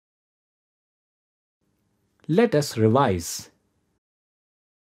Let us revise.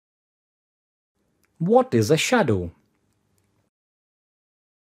 What is a shadow?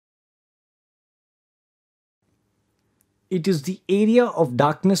 It is the area of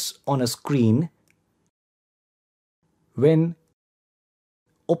darkness on a screen when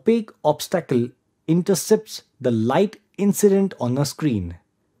opaque obstacle intercepts the light incident on a screen.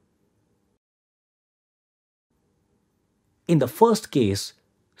 In the first case,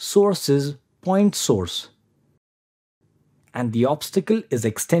 source is point source and the obstacle is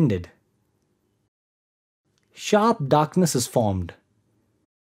extended. Sharp darkness is formed,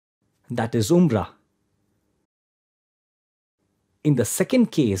 that is umbra. In the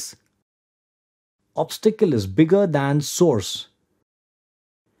second case, obstacle is bigger than source.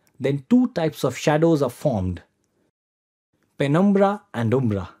 Then two types of shadows are formed, penumbra and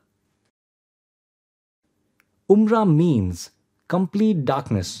umbra. Umbra means complete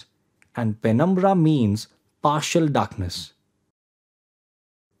darkness and penumbra means partial darkness.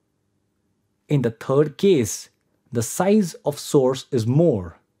 In the third case, the size of source is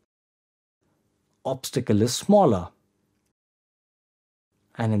more. Obstacle is smaller.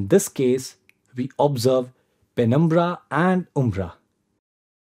 And in this case, we observe penumbra and umbra.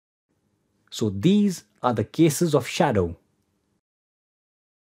 So these are the cases of shadow.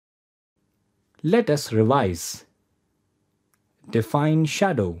 Let us revise. Define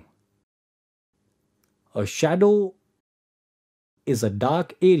shadow. A shadow is a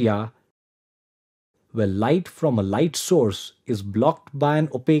dark area where light from a light source is blocked by an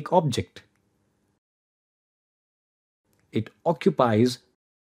opaque object. It occupies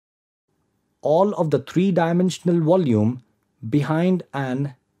all of the three-dimensional volume behind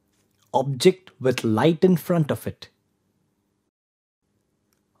an object with light in front of it.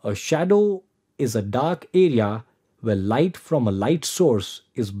 A shadow is a dark area where light from a light source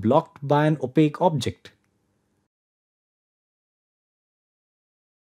is blocked by an opaque object.